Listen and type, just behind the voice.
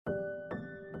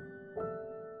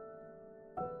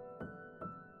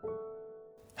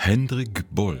Hendrik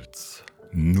Bolz,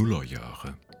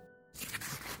 Nullerjahre.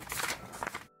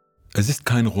 Es ist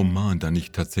kein Roman, da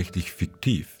nicht tatsächlich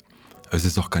fiktiv. Es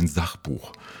ist auch kein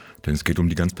Sachbuch, denn es geht um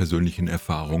die ganz persönlichen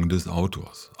Erfahrungen des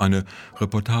Autors. Eine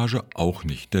Reportage auch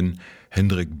nicht, denn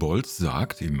Hendrik Bolz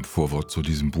sagt im Vorwort zu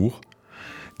diesem Buch: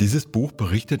 Dieses Buch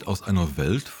berichtet aus einer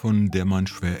Welt, von der man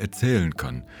schwer erzählen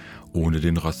kann, ohne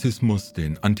den Rassismus,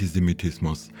 den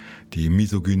Antisemitismus, die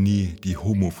Misogynie, die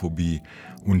Homophobie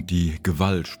und die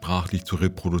Gewalt sprachlich zu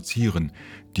reproduzieren,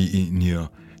 die in ihr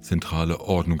zentrale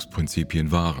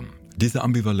Ordnungsprinzipien waren. Diese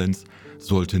Ambivalenz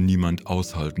sollte niemand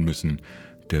aushalten müssen,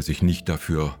 der sich nicht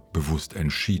dafür bewusst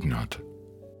entschieden hat.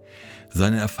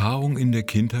 Seine Erfahrungen in der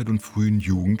Kindheit und frühen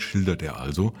Jugend schildert er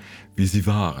also, wie sie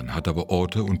waren, hat aber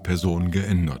Orte und Personen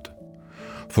geändert.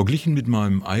 Verglichen mit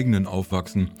meinem eigenen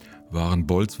Aufwachsen waren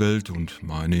Bolz' Welt und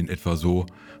meine in etwa so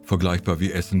vergleichbar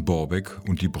wie Essen-Borbeck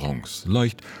und die Bronx.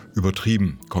 Leicht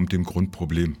übertrieben, kommt dem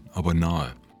Grundproblem aber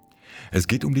nahe. Es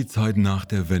geht um die Zeit nach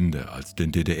der Wende, als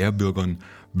den DDR-Bürgern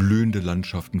blühende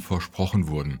Landschaften versprochen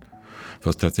wurden.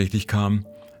 Was tatsächlich kam,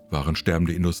 waren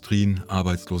sterbende Industrien,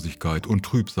 Arbeitslosigkeit und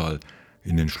Trübsal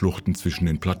in den Schluchten zwischen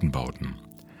den Plattenbauten.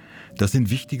 Das sind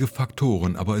wichtige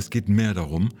Faktoren, aber es geht mehr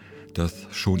darum, dass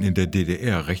schon in der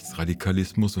DDR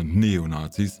Rechtsradikalismus und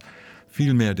Neonazis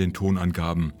viel mehr den Ton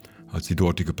angaben, als die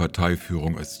dortige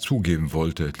Parteiführung es zugeben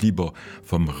wollte, lieber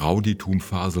vom Rowdytum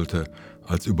faselte,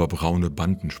 als über braune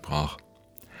Banden sprach.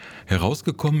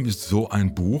 Herausgekommen ist so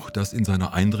ein Buch, das in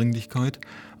seiner Eindringlichkeit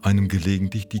einem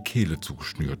gelegentlich die Kehle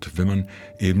zuschnürt, wenn man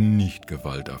eben nicht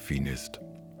gewaltaffin ist.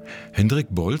 Hendrik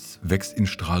Bolz wächst in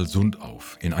Stralsund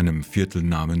auf, in einem Viertel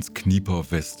namens Knieper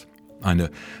West,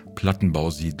 eine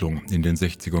Plattenbausiedlung in den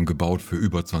 60ern gebaut für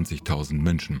über 20.000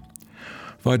 Menschen.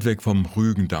 Weit weg vom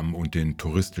Rügendamm und den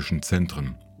touristischen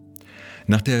Zentren.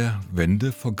 Nach der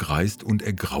Wende vergreist und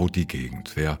ergraut die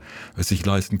Gegend. Wer es sich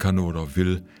leisten kann oder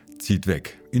will, zieht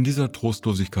weg. In dieser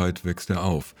Trostlosigkeit wächst er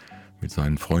auf, mit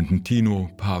seinen Freunden Tino,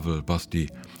 Pavel, Basti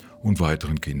und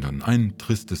weiteren Kindern. Ein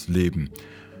tristes Leben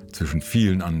zwischen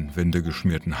vielen an Wände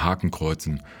geschmierten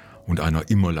Hakenkreuzen und einer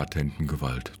immer latenten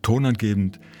Gewalt.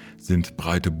 Tonangebend sind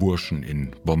breite Burschen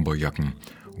in Bomberjacken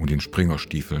und in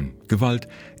Springerstiefeln. Gewalt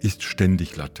ist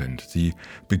ständig latent. Sie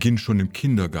beginnt schon im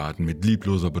Kindergarten mit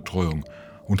liebloser Betreuung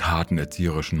und harten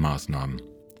erzieherischen Maßnahmen.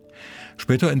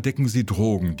 Später entdecken sie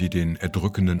Drogen, die den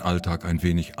erdrückenden Alltag ein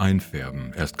wenig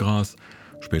einfärben. Erst Gras,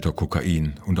 später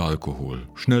Kokain und Alkohol.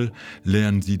 Schnell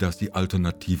lernen sie, dass die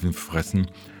Alternativen fressen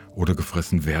oder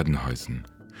gefressen werden heißen.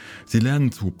 Sie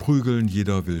lernen zu prügeln,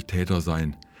 jeder will Täter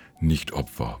sein, nicht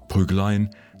Opfer.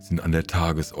 Prügeleien sind an der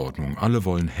Tagesordnung. Alle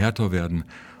wollen härter werden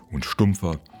und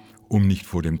stumpfer, um nicht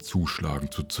vor dem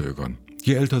Zuschlagen zu zögern.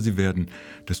 Je älter sie werden,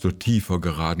 desto tiefer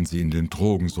geraten sie in den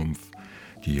Drogensumpf.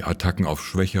 Die Attacken auf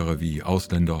Schwächere wie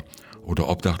Ausländer oder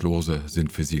Obdachlose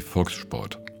sind für sie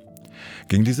Volkssport.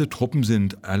 Gegen diese Truppen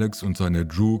sind Alex und seine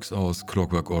Droogs aus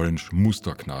Clockwork Orange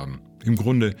Musterknaben. Im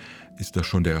Grunde ist das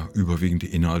schon der überwiegende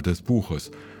Inhalt des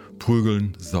Buches.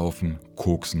 Prügeln, saufen,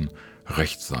 koksen,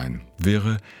 rechts sein.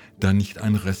 Wäre da nicht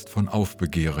ein Rest von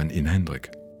Aufbegehren in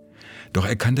Hendrik? Doch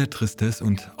er kann der Tristesse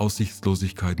und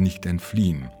Aussichtslosigkeit nicht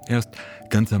entfliehen. Erst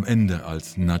ganz am Ende,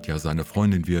 als Nadja seine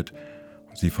Freundin wird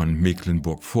und sie von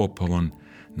Mecklenburg-Vorpommern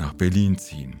nach Berlin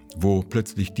ziehen, wo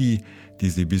plötzlich die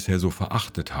sie bisher so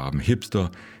verachtet haben,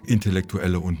 Hipster,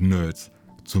 Intellektuelle und Nerds,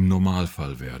 zum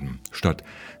Normalfall werden, statt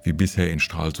wie bisher in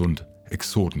Stralsund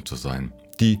Exoten zu sein,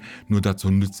 die nur dazu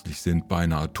nützlich sind,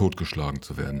 beinahe totgeschlagen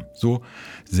zu werden. So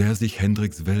sehr sich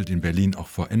Hendriks Welt in Berlin auch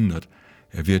verändert,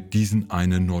 er wird diesen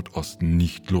einen Nordosten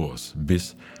nicht los,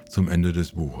 bis zum Ende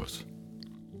des Buches.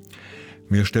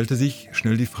 Mir stellte sich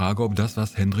schnell die Frage, ob das,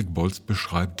 was Hendrik Bolz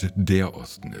beschreibt, der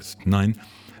Osten ist. Nein,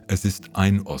 es ist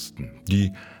ein Osten.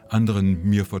 Die anderen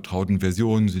mir vertrauten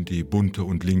Versionen sind die bunte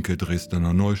und linke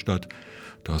Dresdner Neustadt,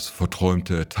 das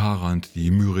verträumte Tharandt,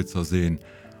 die Müritzer Seen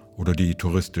oder die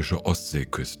touristische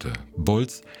Ostseeküste.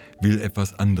 Bolz will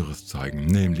etwas anderes zeigen,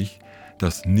 nämlich,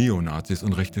 dass Neonazis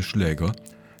und rechte Schläger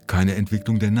keine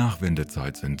Entwicklung der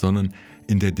Nachwendezeit sind, sondern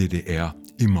in der DDR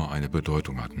immer eine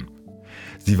Bedeutung hatten.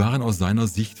 Sie waren aus seiner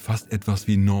Sicht fast etwas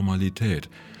wie Normalität,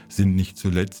 sind nicht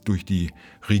zuletzt durch die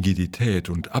Rigidität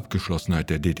und Abgeschlossenheit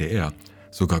der DDR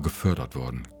sogar gefördert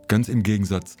worden. Ganz im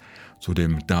Gegensatz zu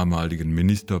dem damaligen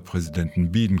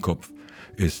Ministerpräsidenten Biedenkopf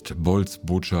ist Bolz'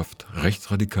 Botschaft,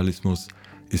 Rechtsradikalismus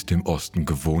ist im Osten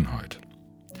Gewohnheit.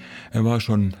 Er war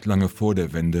schon lange vor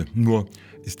der Wende, nur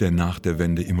ist er nach der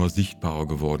Wende immer sichtbarer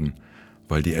geworden,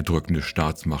 weil die erdrückende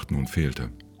Staatsmacht nun fehlte.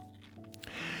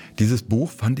 Dieses Buch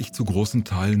fand ich zu großen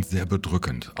Teilen sehr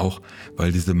bedrückend, auch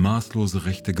weil diese maßlose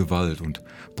rechte Gewalt und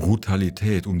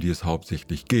Brutalität, um die es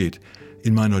hauptsächlich geht,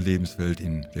 in meiner Lebenswelt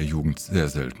in der Jugend sehr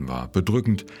selten war.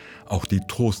 Bedrückend auch die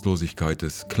Trostlosigkeit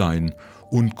des kleinen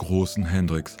und großen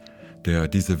Hendrix, der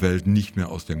diese Welt nicht mehr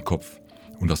aus dem Kopf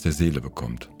und aus der Seele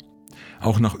bekommt.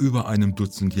 Auch nach über einem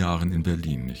Dutzend Jahren in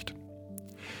Berlin nicht.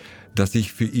 Dass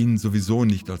sich für ihn sowieso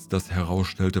nicht als das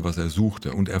herausstellte, was er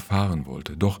suchte und erfahren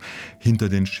wollte. Doch hinter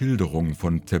den Schilderungen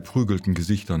von zerprügelten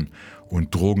Gesichtern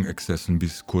und Drogenexzessen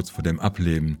bis kurz vor dem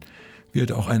Ableben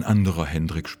wird auch ein anderer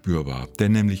Hendrik spürbar, der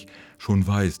nämlich schon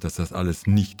weiß, dass das alles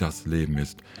nicht das Leben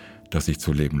ist, das sich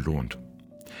zu leben lohnt.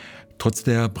 Trotz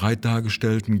der breit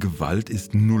dargestellten Gewalt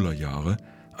ist Nullerjahre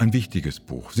ein wichtiges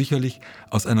Buch, sicherlich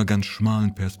aus einer ganz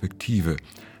schmalen Perspektive,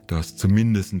 das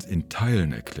zumindest in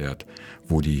Teilen erklärt,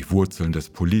 wo die Wurzeln des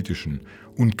politischen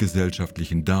und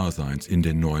gesellschaftlichen Daseins in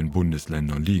den neuen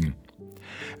Bundesländern liegen.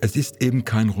 Es ist eben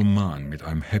kein Roman mit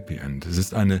einem Happy End. Es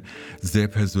ist eine sehr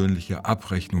persönliche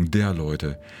Abrechnung der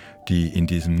Leute, die in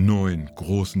diesem neuen,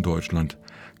 großen Deutschland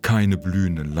keine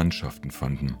blühenden Landschaften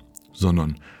fanden,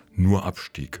 sondern nur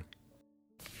Abstieg.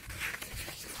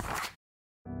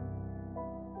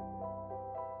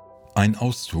 Ein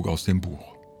Auszug aus dem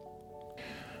Buch.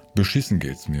 Beschissen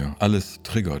geht's mir. Alles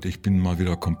triggert. Ich bin mal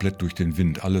wieder komplett durch den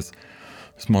Wind. Alles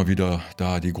ist mal wieder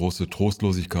da. Die große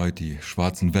Trostlosigkeit, die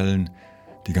schwarzen Wellen,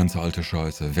 die ganze alte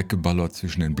Scheiße. Weggeballert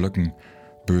zwischen den Blöcken.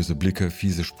 Böse Blicke,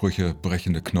 fiese Sprüche,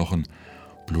 brechende Knochen,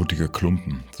 blutige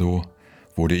Klumpen. So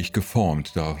wurde ich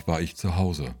geformt. Da war ich zu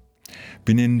Hause.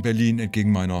 Bin in Berlin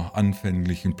entgegen meiner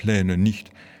anfänglichen Pläne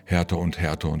nicht härter und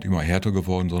immer härter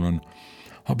geworden, sondern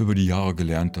habe über die Jahre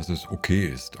gelernt, dass es okay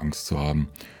ist, Angst zu haben.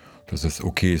 Dass es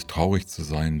okay ist, traurig zu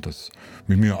sein, dass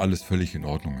mit mir alles völlig in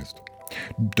Ordnung ist.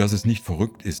 Dass es nicht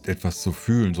verrückt ist, etwas zu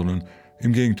fühlen, sondern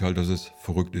im Gegenteil, dass es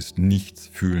verrückt ist, nichts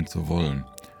fühlen zu wollen.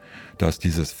 Dass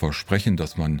dieses Versprechen,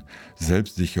 dass man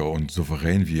selbstsicher und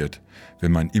souverän wird,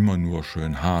 wenn man immer nur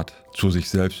schön hart zu sich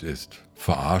selbst ist,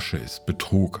 Verarsche ist,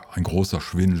 Betrug, ein großer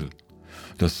Schwindel.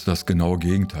 Dass das genaue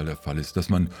Gegenteil der Fall ist, dass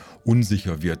man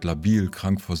unsicher wird, labil,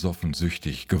 krank, versoffen,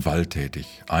 süchtig,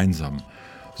 gewalttätig, einsam,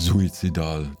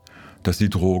 suizidal. Dass die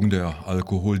Drogen, der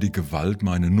Alkohol, die Gewalt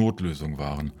meine Notlösung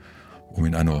waren, um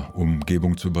in einer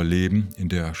Umgebung zu überleben, in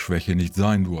der Schwäche nicht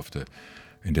sein durfte,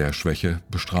 in der Schwäche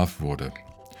bestraft wurde.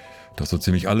 Dass so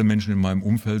ziemlich alle Menschen in meinem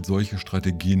Umfeld solche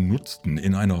Strategien nutzten,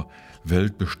 in einer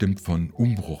Welt bestimmt von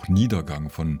Umbruch, Niedergang,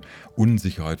 von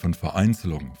Unsicherheit, von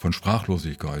Vereinzelung, von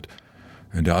Sprachlosigkeit,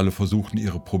 in der alle versuchten,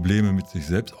 ihre Probleme mit sich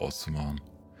selbst auszumachen.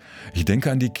 Ich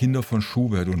denke an die Kinder von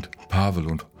Schubert und Pavel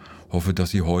und hoffe,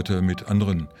 dass sie heute mit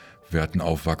anderen Werten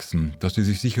aufwachsen, dass sie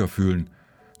sich sicher fühlen,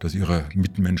 dass ihre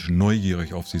Mitmenschen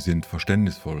neugierig auf sie sind,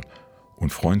 verständnisvoll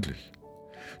und freundlich.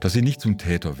 Dass sie nicht zum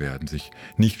Täter werden, sich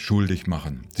nicht schuldig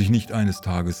machen, sich nicht eines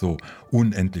Tages so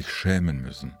unendlich schämen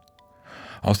müssen.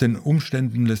 Aus den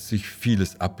Umständen lässt sich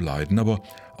vieles ableiten, aber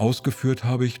ausgeführt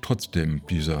habe ich trotzdem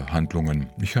diese Handlungen.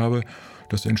 Ich habe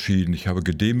das entschieden, ich habe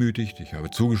gedemütigt, ich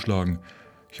habe zugeschlagen,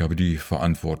 ich habe die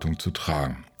Verantwortung zu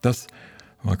tragen. Das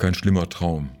war kein schlimmer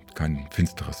Traum, kein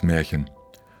finsteres Märchen.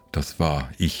 Das war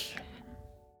ich.